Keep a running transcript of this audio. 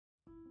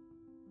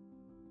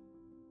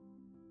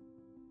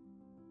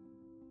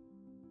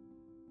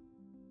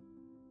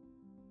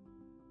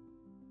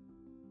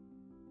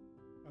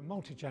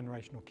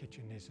multi-generational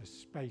kitchen is a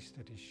space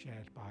that is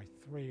shared by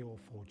 3 or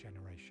 4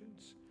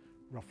 generations.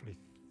 Roughly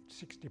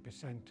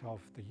 60%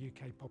 of the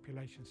UK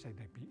population say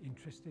they'd be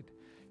interested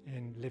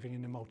in living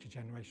in a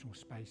multi-generational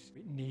space.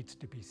 It needs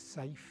to be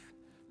safe,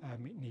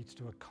 it needs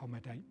to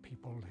accommodate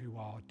people who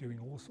are doing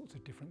all sorts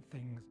of different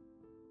things.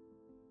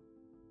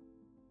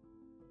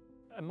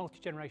 A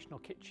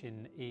multi-generational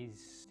kitchen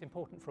is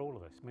important for all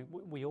of us. I mean,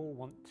 we all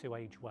want to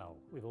age well.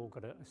 We've all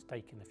got a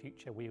stake in the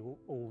future. We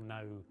all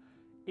know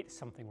it's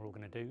something we're all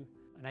going to do.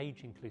 An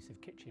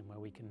age-inclusive kitchen where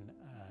we can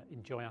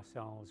enjoy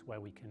ourselves, where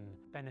we can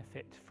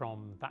benefit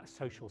from that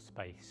social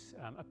space.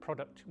 A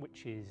product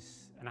which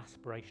is an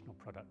aspirational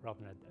product rather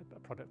than a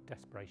product of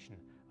desperation,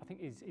 I think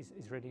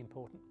is really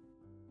important.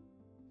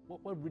 What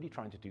we're really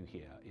trying to do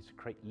here is to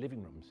create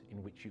living rooms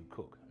in which you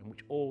cook, in which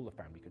all the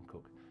family can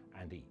cook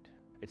and eat.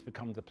 It's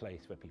become the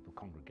place where people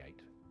congregate,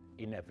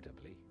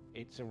 inevitably.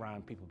 It's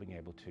around people being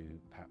able to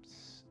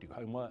perhaps do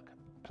homework,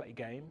 play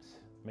games,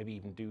 maybe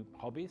even do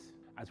hobbies,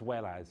 as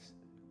well as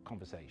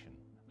conversation,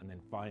 and then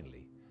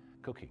finally,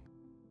 cooking.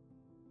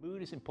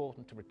 Mood is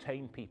important to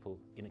retain people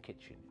in a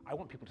kitchen. I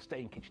want people to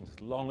stay in kitchens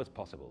as long as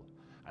possible,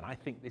 and I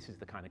think this is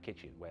the kind of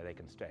kitchen where they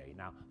can stay.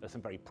 Now, there's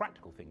some very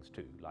practical things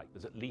too, like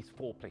there's at least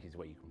 4 places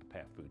where you can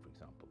prepare food, for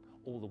example.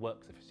 All the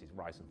work surfaces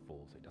rise and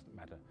fall, so it doesn't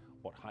matter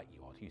what height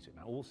you are to use it.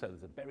 Now, also,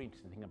 there's a very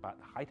interesting thing about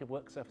the height of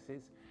work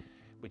surfaces,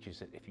 which is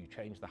that if you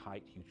change the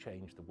height, you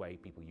change the way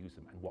people use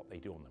them and what they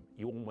do on them.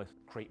 You almost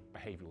create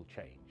behavioural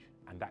change,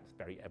 and that's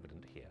very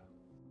evident here.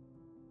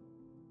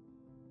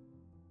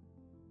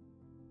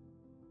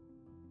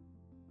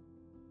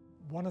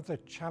 One of the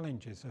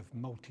challenges of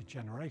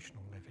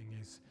multi-generational living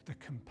is the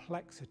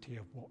complexity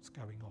of what's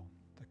going on,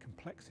 the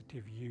complexity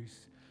of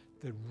use,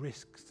 the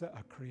risks that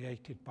are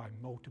created by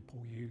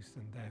multiple use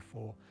and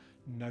therefore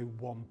no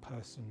one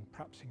person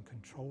perhaps in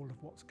control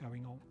of what's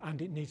going on.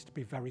 And it needs to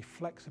be very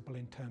flexible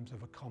in terms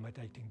of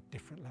accommodating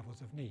different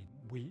levels of need.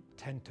 We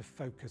tend to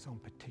focus on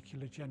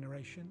particular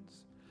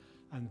generations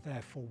and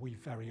therefore we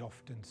very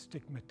often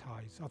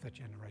stigmatise other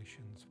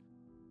generations.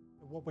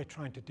 What we're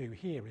trying to do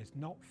here is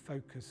not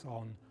focus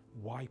on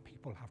why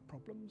people have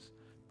problems,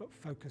 but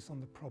focus on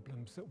the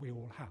problems that we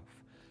all have.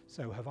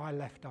 So have I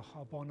left a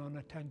hob on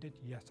unattended?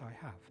 Yes, I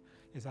have.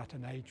 Is that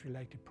an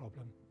age-related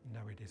problem? No,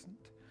 it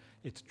isn't.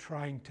 It's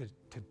trying to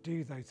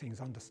do those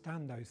things,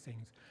 understand those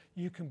things.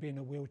 You can be in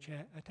a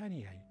wheelchair at any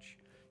age.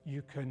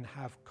 You can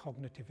have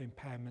cognitive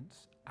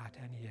impairments at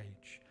any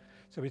age.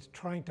 So it's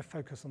trying to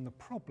focus on the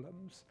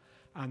problems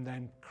and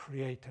then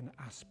create an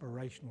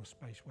aspirational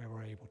space where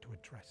we're able to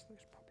address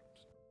those problems.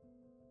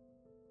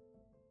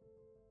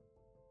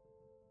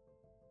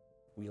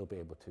 We'll be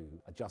able to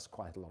adjust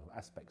quite a lot of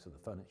aspects of the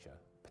furniture,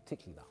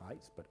 particularly the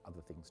heights, but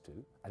other things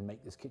too, and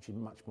make this kitchen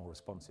much more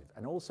responsive.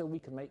 And also we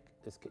can make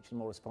this kitchen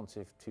more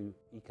responsive to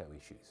eco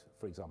issues.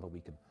 For example, we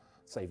can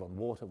save on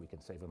water, we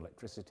can save on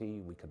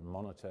electricity, we can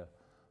monitor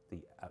the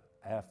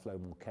airflow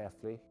more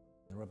carefully.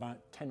 There are about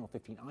 10 or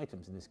 15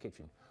 items in this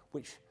kitchen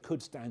which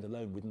could stand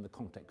alone within the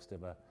context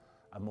of a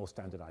more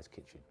standardised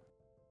kitchen.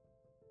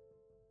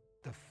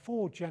 The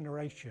 4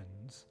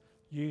 generations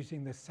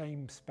using the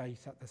same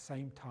space at the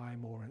same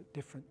time or at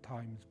different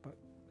times but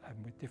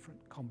with different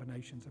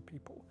combinations of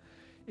people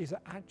is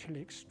actually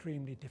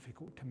extremely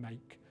difficult to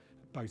make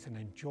both an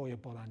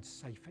enjoyable and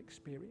safe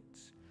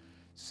experience.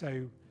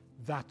 So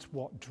that's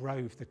what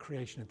drove the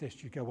creation of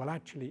this. You go, well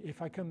actually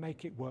if I can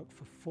make it work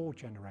for 4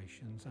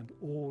 generations and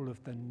all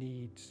of the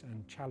needs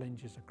and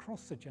challenges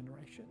across the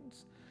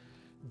generations,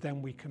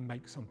 then we can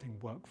make something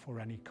work for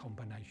any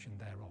combination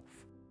thereof.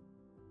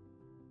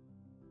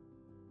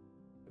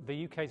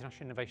 The UK's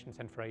National Innovation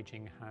Centre for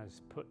Ageing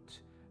has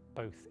put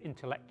both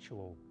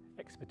intellectual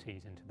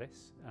expertise into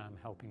this,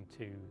 helping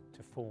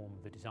to form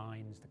the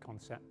designs, the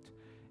concept.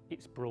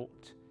 It's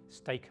brought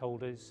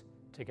stakeholders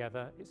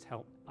together. It's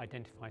helped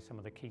identify some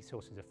of the key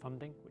sources of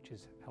funding, which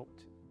has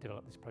helped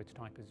develop this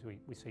prototype as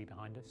we see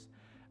behind us.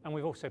 And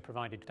we've also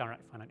provided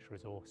direct financial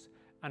resource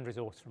and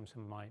resource from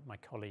some of my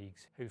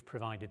colleagues who've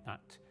provided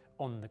that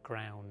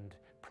on-the-ground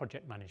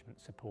project management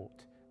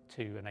support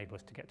to enable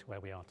us to get to where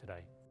we are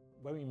today.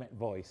 When we met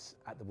Voice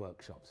at the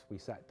workshops, we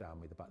sat down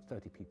with about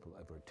 30 people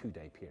over a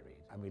 2-day period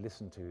and we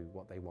listened to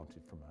what they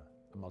wanted from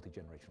a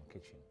multi-generational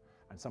kitchen,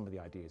 and some of the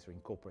ideas are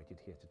incorporated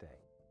here today.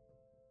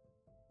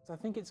 So I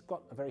think it's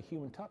got a very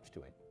human touch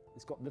to it.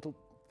 It's got little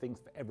things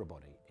for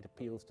everybody. It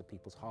appeals to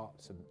people's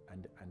hearts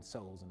and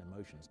souls and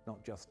emotions,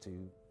 not just to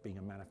being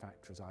a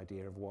manufacturer's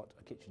idea of what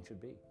a kitchen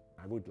should be.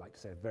 I would like to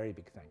say a very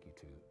big thank you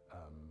to,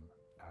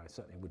 I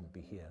certainly wouldn't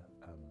be here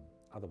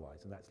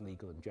otherwise, and that's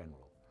Legal and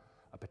General.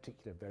 A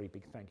particular very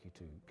big thank you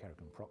to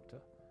Kerrigan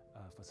Proctor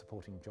for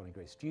supporting Johnny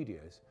Gray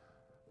Studios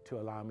to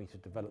allow me to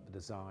develop the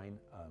design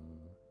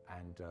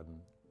and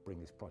bring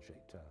this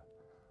project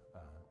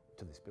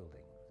to this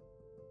building.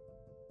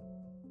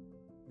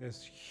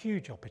 There's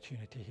huge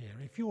opportunity here.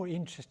 If you're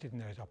interested in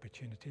those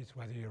opportunities,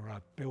 whether you're a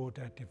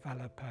builder,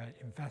 developer,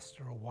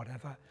 investor or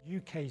whatever,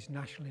 UK's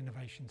National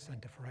Innovation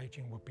Centre for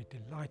Ageing would be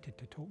delighted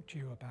to talk to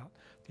you about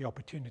the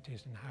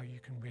opportunities and how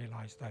you can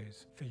realise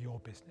those for your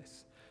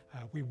business.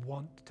 We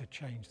want to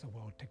change the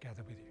world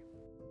together with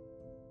you.